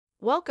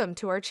Welcome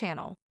to our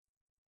channel.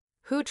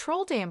 Who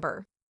trolled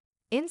Amber?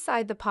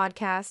 Inside the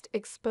podcast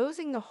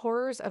exposing the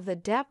horrors of the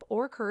Depp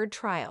or Heard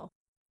trial.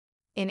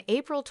 In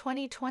April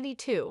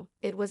 2022,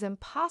 it was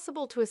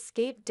impossible to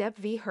escape Depp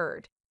v.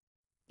 Heard.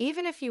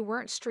 Even if you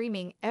weren't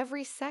streaming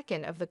every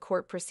second of the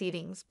court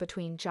proceedings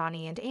between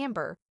Johnny and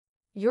Amber,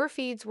 your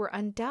feeds were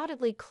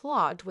undoubtedly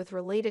clogged with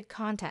related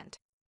content.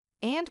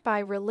 And by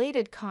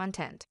related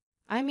content,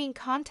 I mean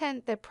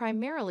content that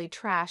primarily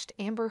trashed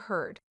Amber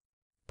Heard.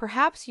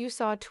 Perhaps you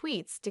saw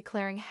tweets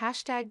declaring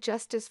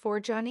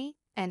 #JusticeForJohnny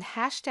and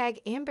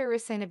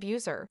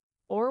 #EmbarrassingAbuser,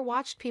 or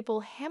watched people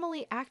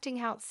hammily acting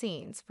out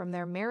scenes from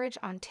their marriage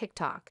on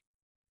TikTok,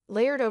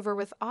 layered over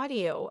with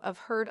audio of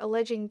Heard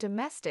alleging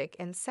domestic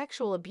and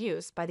sexual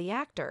abuse by the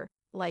actor,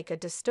 like a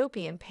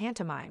dystopian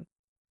pantomime.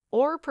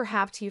 Or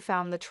perhaps you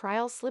found the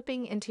trial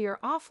slipping into your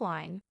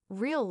offline,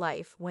 real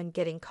life when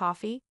getting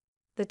coffee,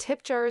 the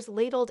tip jars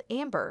ladled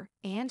Amber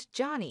and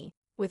Johnny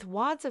with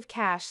wads of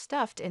cash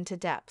stuffed into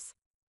Depp's.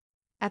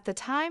 At the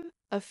time,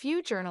 a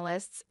few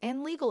journalists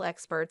and legal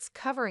experts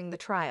covering the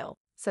trial,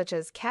 such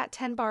as Kat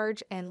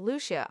Tenbarge and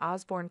Lucia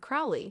Osborne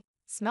Crowley,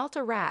 smelt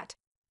a rat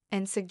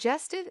and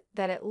suggested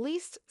that at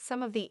least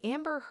some of the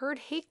Amber Heard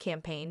hate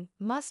campaign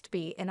must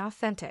be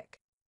inauthentic.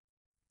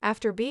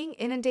 After being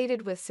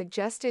inundated with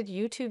suggested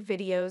YouTube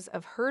videos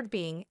of Heard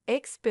being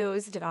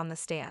exposed on the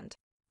stand,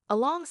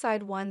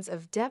 alongside ones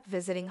of Depp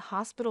visiting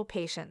hospital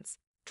patients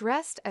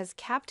dressed as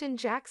Captain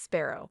Jack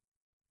Sparrow,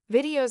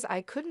 videos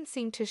I couldn't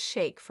seem to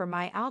shake from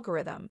my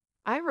algorithm,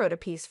 I wrote a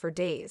piece for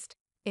Dazed,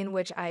 in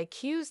which I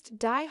accused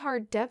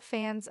die-hard Depp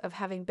fans of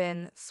having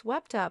been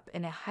swept up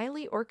in a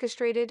highly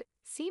orchestrated,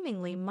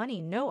 seemingly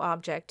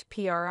money-no-object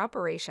PR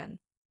operation.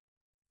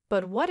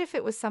 But what if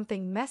it was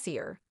something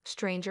messier,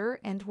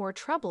 stranger, and more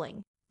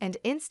troubling, and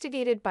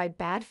instigated by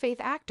bad-faith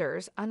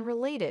actors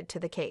unrelated to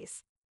the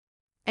case?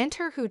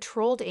 Enter Who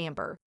Trolled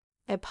Amber,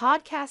 a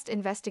podcast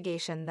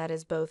investigation that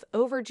is both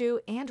overdue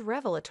and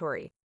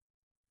revelatory.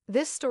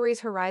 This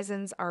story's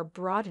horizons are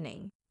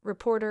broadening,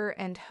 reporter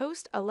and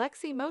host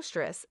Alexi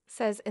Mostris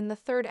says in the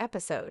third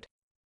episode.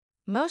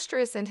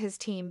 Mostris and his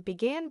team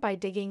began by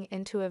digging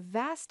into a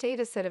vast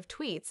dataset of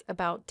tweets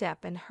about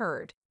Depp and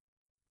Heard.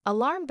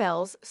 Alarm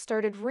bells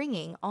started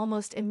ringing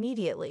almost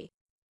immediately.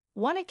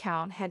 One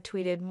account had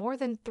tweeted more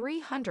than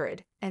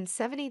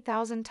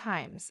 370,000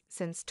 times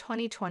since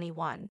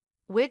 2021,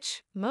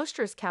 which,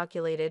 Mostris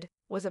calculated,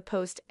 was a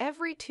post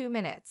every 2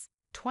 minutes,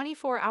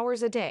 24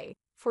 hours a day,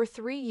 for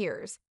 3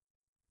 years.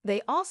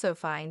 They also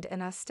find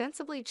an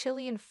ostensibly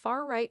Chilean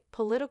far-right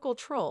political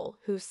troll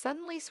who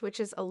suddenly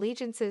switches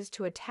allegiances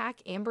to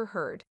attack Amber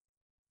Heard.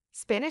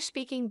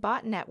 Spanish-speaking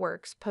bot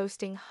networks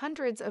posting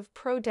hundreds of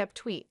pro-Depp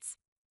tweets.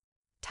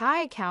 Thai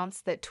accounts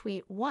that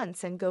tweet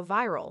once and go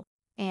viral,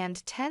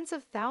 and tens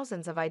of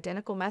thousands of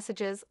identical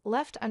messages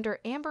left under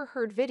Amber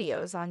Heard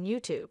videos on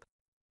YouTube.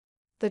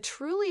 The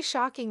truly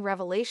shocking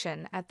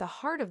revelation at the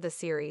heart of the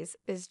series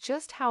is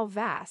just how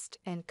vast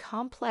and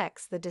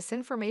complex the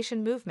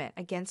disinformation movement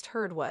against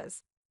Heard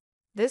was.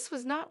 This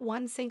was not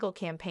one single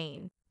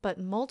campaign, but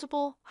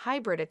multiple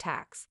hybrid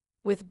attacks,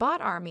 with bot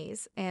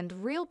armies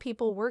and real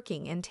people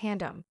working in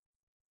tandem.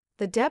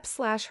 The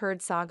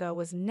Depp/Heard saga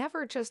was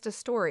never just a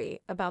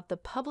story about the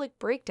public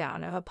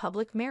breakdown of a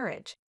public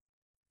marriage.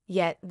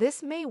 Yet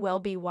this may well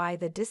be why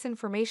the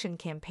disinformation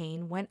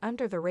campaign went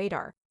under the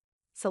radar.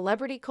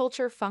 Celebrity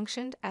culture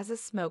functioned as a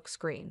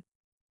smokescreen.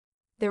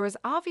 There was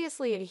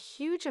obviously a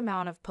huge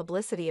amount of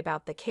publicity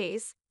about the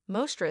case,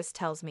 Mostris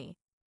tells me.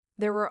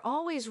 There were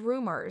always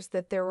rumors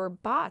that there were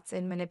bots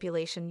in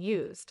manipulation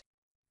used.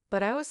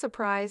 But I was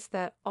surprised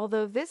that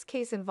although this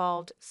case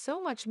involved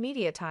so much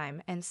media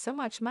time and so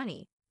much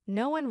money,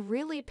 no one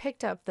really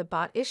picked up the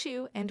bot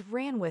issue and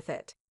ran with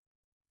it.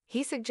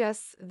 He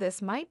suggests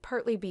this might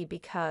partly be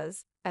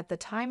because, at the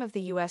time of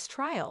the U.S.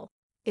 trial,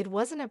 it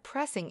wasn't a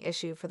pressing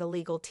issue for the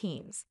legal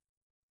teams.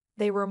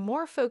 They were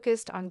more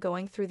focused on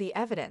going through the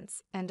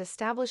evidence and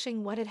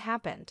establishing what had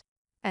happened,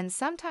 and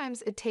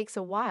sometimes it takes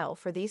a while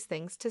for these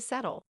things to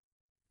settle.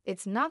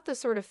 It's not the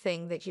sort of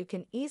thing that you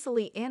can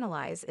easily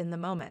analyze in the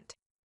moment.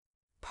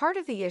 Part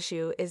of the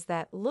issue is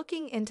that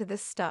looking into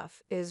this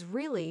stuff is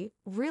really,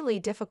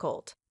 really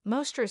difficult,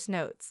 Mostris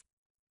notes.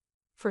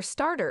 For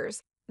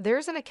starters,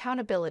 there's an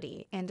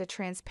accountability and a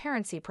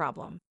transparency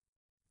problem.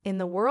 In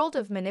the world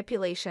of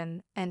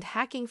manipulation and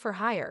hacking for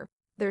hire,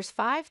 there's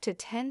 5 to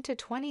 10 to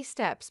 20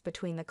 steps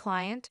between the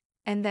client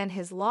and then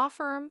his law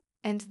firm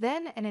and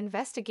then an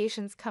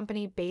investigations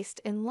company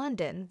based in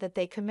London that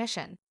they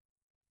commission.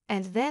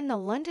 And then the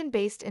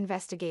London-based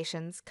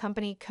investigations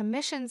company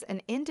commissions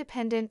an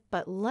independent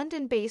but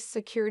London-based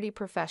security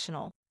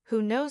professional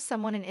who knows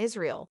someone in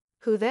Israel,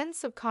 who then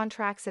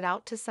subcontracts it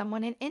out to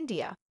someone in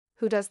India,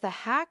 who does the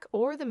hack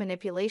or the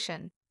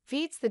manipulation,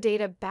 feeds the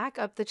data back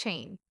up the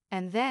chain,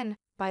 and then,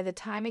 by the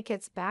time it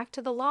gets back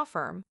to the law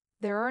firm,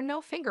 there are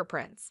no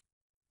fingerprints.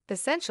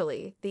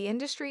 Essentially, the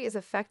industry is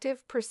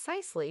effective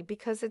precisely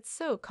because it's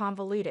so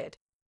convoluted.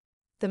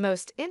 The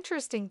most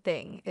interesting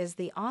thing is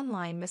the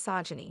online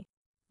misogyny.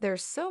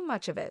 There's so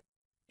much of it.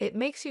 It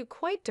makes you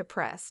quite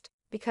depressed,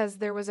 because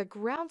there was a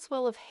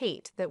groundswell of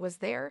hate that was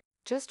there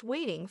just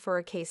waiting for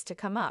a case to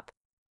come up.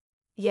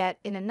 Yet,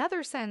 in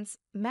another sense,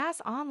 mass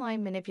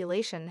online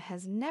manipulation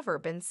has never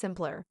been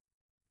simpler.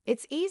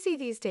 It's easy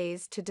these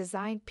days to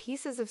design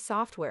pieces of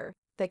software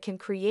that can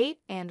create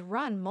and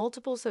run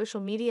multiple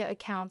social media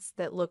accounts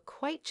that look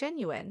quite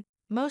genuine,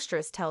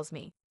 Mostris tells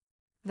me.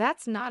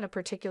 That's not a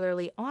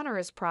particularly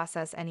onerous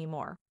process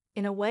anymore.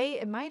 In a way,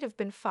 it might have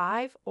been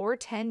 5 or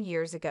 10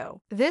 years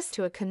ago. This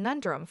to a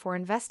conundrum for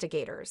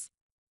investigators.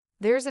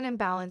 There's an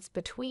imbalance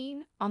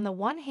between, on the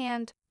one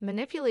hand,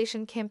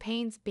 manipulation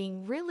campaigns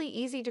being really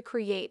easy to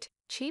create,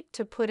 cheap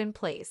to put in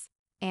place,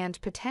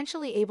 and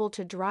potentially able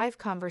to drive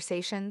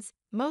conversations,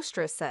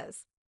 Mostris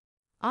says.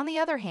 On the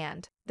other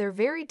hand, they're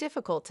very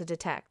difficult to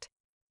detect.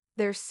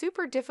 They're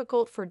super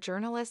difficult for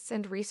journalists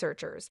and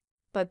researchers,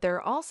 but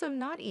they're also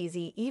not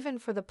easy even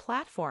for the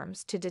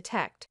platforms to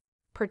detect,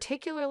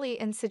 particularly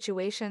in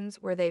situations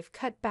where they've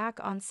cut back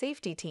on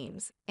safety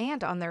teams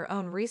and on their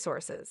own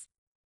resources.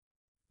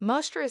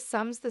 Mostris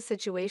sums the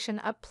situation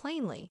up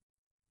plainly.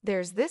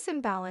 There's this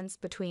imbalance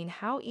between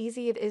how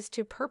easy it is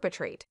to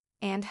perpetrate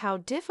and how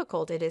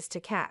difficult it is to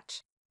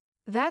catch.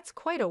 That's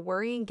quite a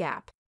worrying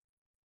gap.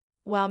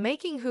 While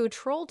making Who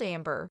trolled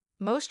Amber,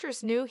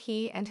 Mostris knew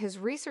he and his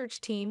research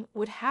team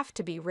would have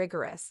to be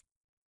rigorous.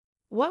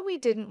 What we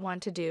didn't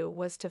want to do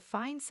was to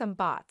find some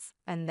bots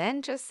and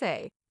then just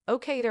say,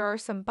 okay, there are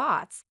some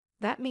bots,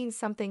 that means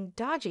something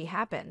dodgy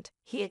happened,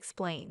 he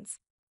explains.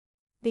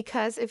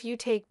 Because if you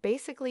take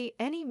basically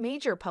any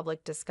major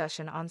public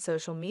discussion on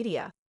social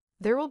media,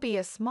 there will be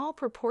a small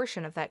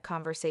proportion of that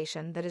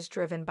conversation that is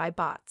driven by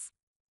bots.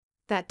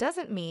 That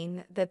doesn't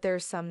mean that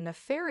there's some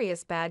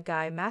nefarious bad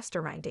guy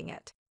masterminding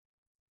it.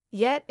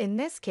 Yet, in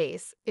this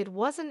case, it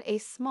wasn't a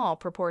small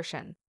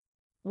proportion.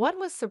 What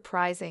was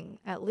surprising,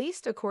 at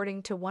least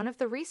according to one of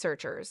the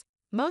researchers,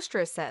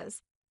 Mostris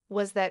says,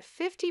 was that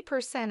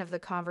 50% of the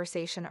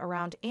conversation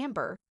around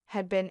Amber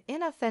had been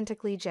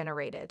inauthentically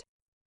generated.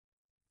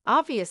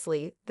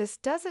 Obviously, this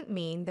doesn't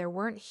mean there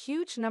weren't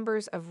huge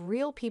numbers of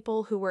real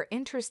people who were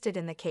interested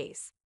in the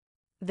case.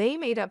 They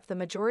made up the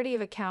majority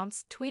of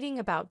accounts tweeting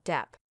about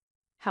Depp.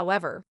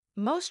 However,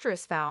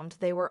 Mostris found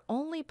they were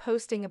only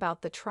posting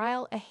about the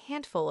trial a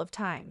handful of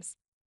times.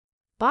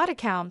 Bot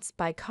accounts,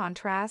 by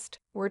contrast,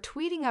 were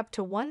tweeting up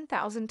to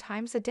 1,000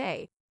 times a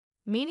day,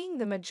 meaning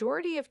the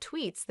majority of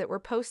tweets that were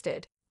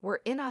posted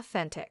were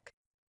inauthentic.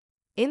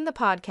 In the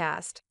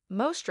podcast,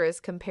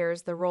 Mostris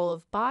compares the role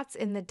of bots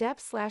in the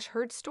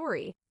Depp/Heard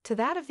story to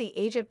that of the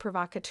agent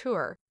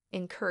provocateur,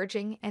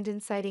 encouraging and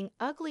inciting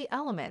ugly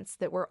elements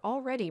that were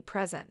already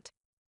present.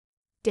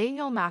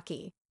 Daniel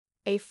Mackey,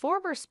 a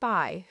former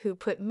spy who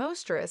put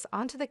Mostris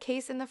onto the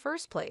case in the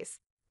first place,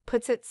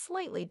 puts it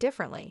slightly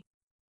differently.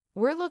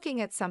 We're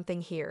looking at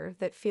something here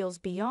that feels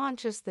beyond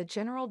just the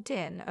general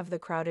din of the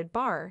crowded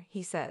bar,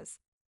 he says.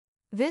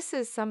 This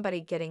is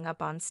somebody getting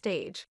up on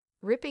stage,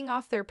 ripping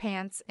off their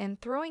pants and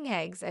throwing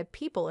eggs at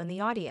people in the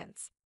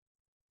audience.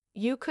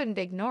 You couldn't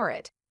ignore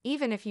it,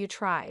 even if you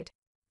tried.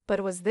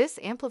 But was this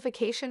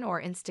amplification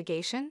or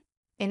instigation?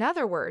 In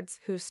other words,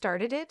 who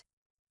started it?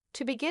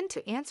 To begin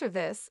to answer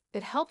this,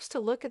 it helps to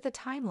look at the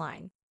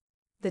timeline.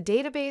 The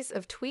database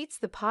of tweets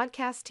the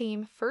podcast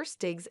team first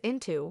digs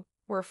into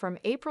were from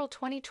April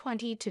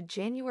 2020 to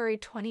January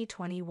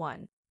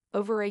 2021,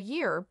 over a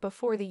year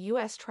before the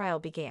U.S. trial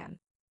began.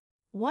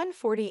 One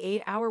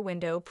 48-hour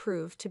window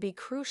proved to be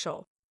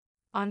crucial.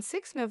 On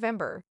 6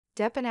 November,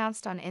 Depp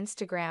announced on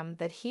Instagram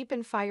that he'd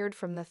been fired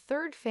from the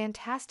third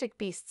Fantastic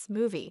Beasts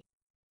movie.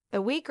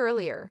 A week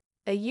earlier,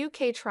 a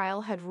UK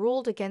trial had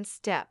ruled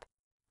against Depp,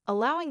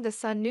 allowing the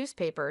Sun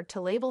newspaper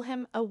to label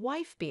him a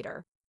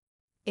wife-beater.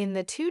 In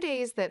the 2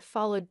 days that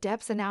followed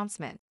Depp's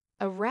announcement,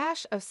 a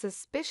rash of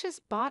suspicious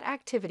bot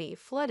activity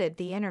flooded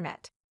the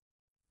internet.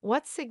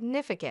 What's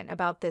significant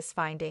about this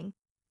finding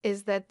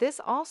is that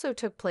this also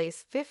took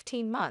place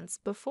 15 months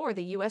before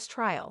the U.S.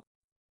 trial.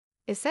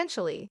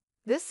 Essentially,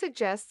 this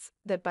suggests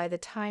that by the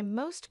time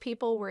most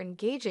people were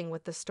engaging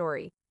with the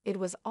story, it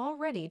was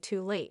already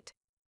too late.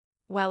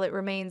 While it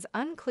remains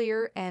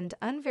unclear and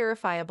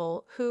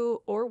unverifiable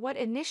who or what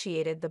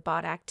initiated the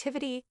bot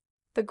activity,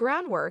 the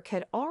groundwork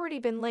had already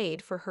been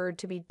laid for Heard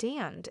to be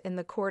damned in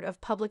the court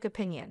of public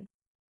opinion.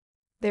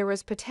 There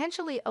was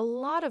potentially a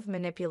lot of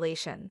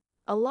manipulation,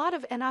 a lot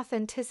of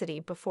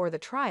inauthenticity before the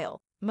trial,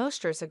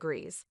 Mostris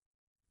agrees.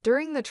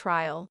 During the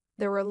trial,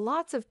 there were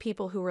lots of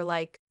people who were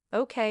like,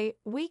 okay,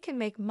 we can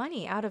make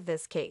money out of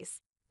this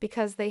case,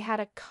 because they had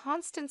a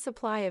constant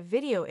supply of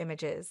video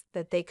images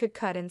that they could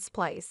cut and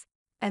splice,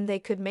 and they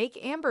could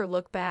make Amber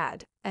look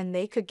bad, and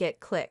they could get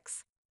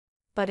clicks.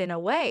 But in a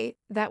way,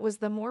 that was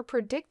the more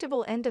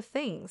predictable end of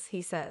things,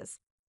 he says.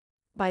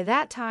 By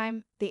that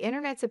time, the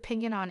internet's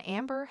opinion on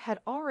Amber had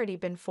already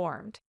been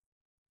formed.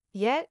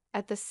 Yet,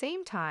 at the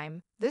same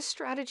time, this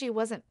strategy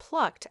wasn't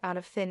plucked out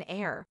of thin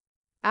air.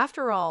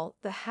 After all,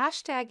 the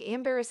hashtag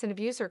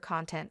 #AmberIsAnAbuser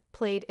content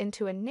played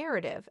into a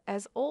narrative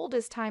as old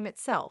as time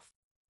itself.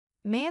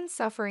 Man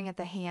suffering at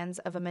the hands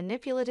of a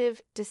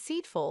manipulative,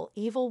 deceitful,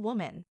 evil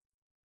woman.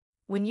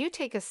 When you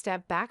take a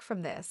step back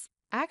from this,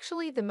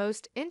 Actually, the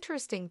most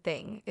interesting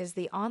thing is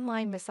the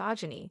online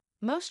misogyny,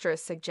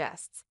 Mostras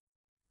suggests.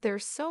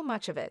 There's so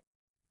much of it.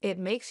 It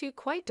makes you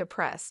quite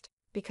depressed,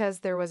 because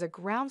there was a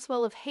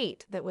groundswell of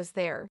hate that was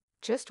there,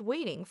 just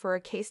waiting for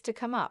a case to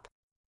come up.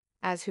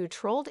 As Who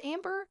Trolled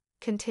Amber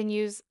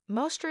continues,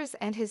 Mostras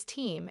and his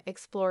team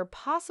explore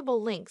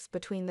possible links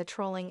between the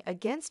trolling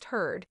against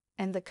Heard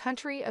and the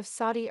country of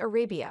Saudi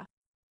Arabia.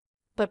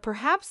 But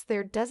perhaps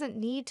there doesn't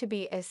need to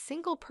be a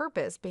single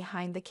purpose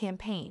behind the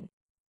campaign.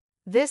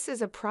 This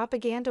is a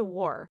propaganda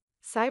war,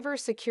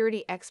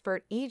 cybersecurity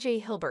expert E.J.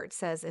 Hilbert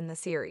says in the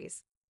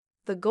series.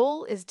 The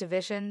goal is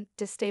division,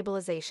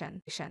 destabilization.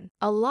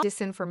 A lot of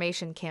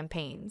disinformation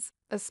campaigns,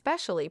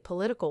 especially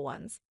political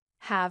ones,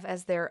 have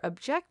as their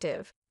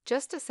objective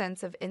just a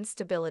sense of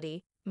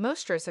instability.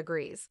 Mostras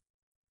agrees.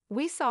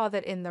 We saw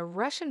that in the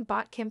Russian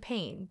bot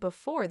campaign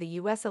before the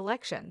US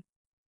election.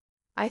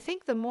 I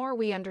think the more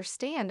we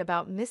understand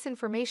about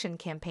misinformation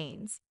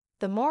campaigns,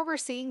 the more we're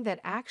seeing that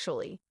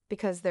actually,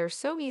 because they're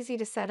so easy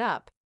to set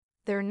up,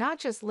 they're not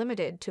just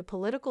limited to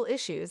political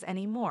issues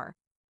anymore.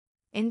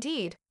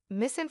 Indeed,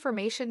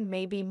 misinformation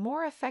may be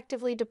more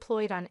effectively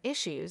deployed on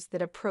issues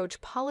that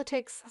approach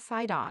politics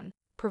side-on,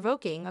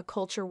 provoking a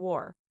culture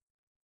war.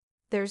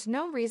 There's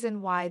no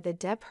reason why the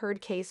Depp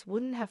Heard case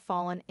wouldn't have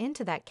fallen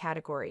into that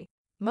category,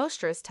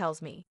 Mostras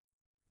tells me.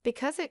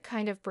 Because it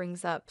kind of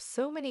brings up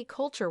so many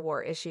culture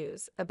war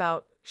issues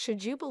about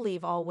should you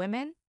believe all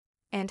women?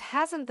 And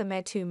hasn't the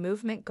Me Too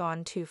movement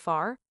gone too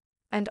far?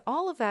 And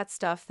all of that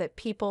stuff that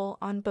people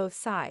on both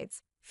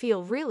sides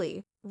feel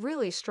really,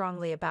 really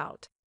strongly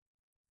about.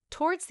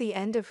 Towards the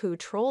end of Who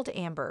Trolled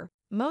Amber,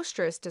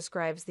 Mostras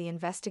describes the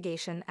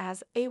investigation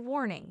as a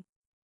warning.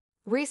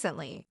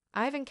 Recently,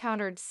 I've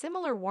encountered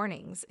similar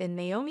warnings in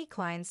Naomi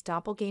Klein's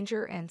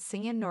Doppelganger and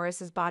Sian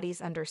Norris's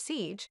Bodies Under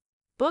Siege,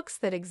 books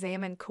that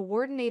examine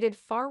coordinated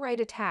far-right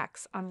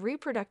attacks on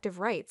reproductive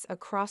rights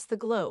across the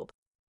globe.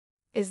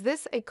 Is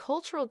this a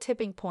cultural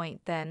tipping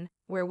point, then,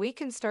 where we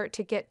can start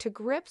to get to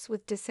grips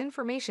with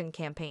disinformation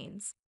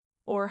campaigns?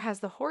 Or has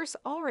the horse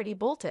already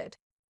bolted?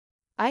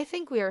 I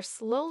think we are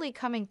slowly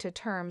coming to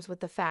terms with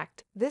the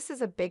fact this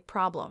is a big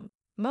problem,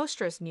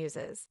 Mostras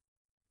muses.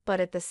 But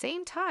at the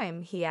same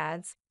time, he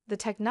adds, the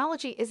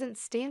technology isn't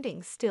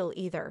standing still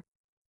either.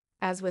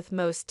 As with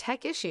most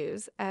tech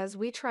issues, as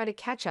we try to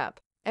catch up,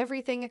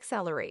 everything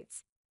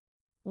accelerates.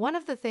 One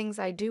of the things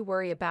I do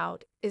worry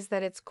about is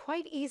that it's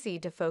quite easy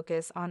to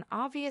focus on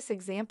obvious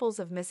examples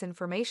of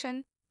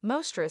misinformation,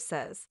 Mostras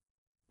says.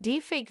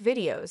 Deepfake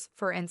videos,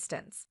 for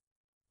instance.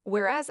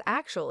 Whereas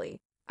actually,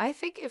 I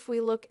think if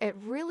we look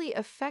at really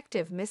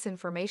effective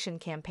misinformation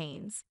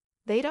campaigns,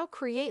 they don't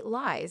create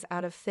lies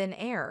out of thin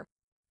air.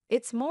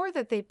 It's more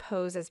that they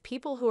pose as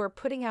people who are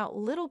putting out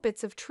little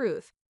bits of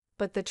truth,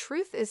 but the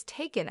truth is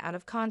taken out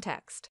of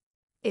context.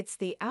 It's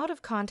the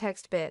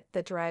out-of-context bit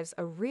that drives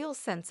a real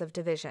sense of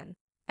division,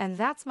 and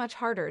that's much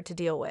harder to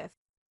deal with.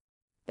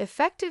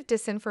 Effective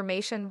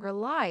disinformation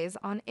relies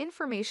on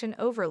information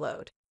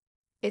overload.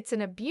 It's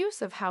an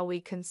abuse of how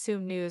we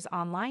consume news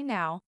online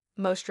now,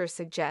 Mostras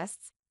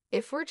suggests.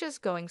 If we're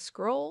just going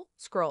scroll,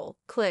 scroll,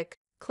 click,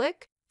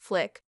 click,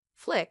 flick,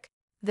 flick,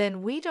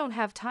 then we don't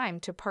have time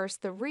to parse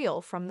the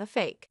real from the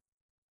fake.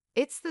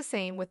 It's the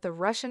same with the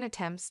Russian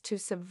attempts to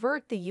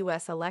subvert the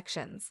US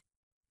elections.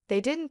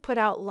 They didn't put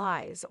out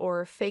lies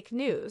or fake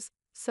news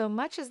so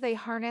much as they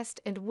harnessed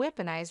and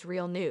weaponized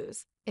real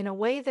news in a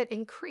way that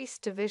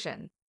increased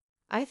division.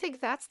 I think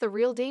that's the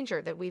real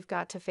danger that we've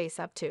got to face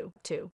up to.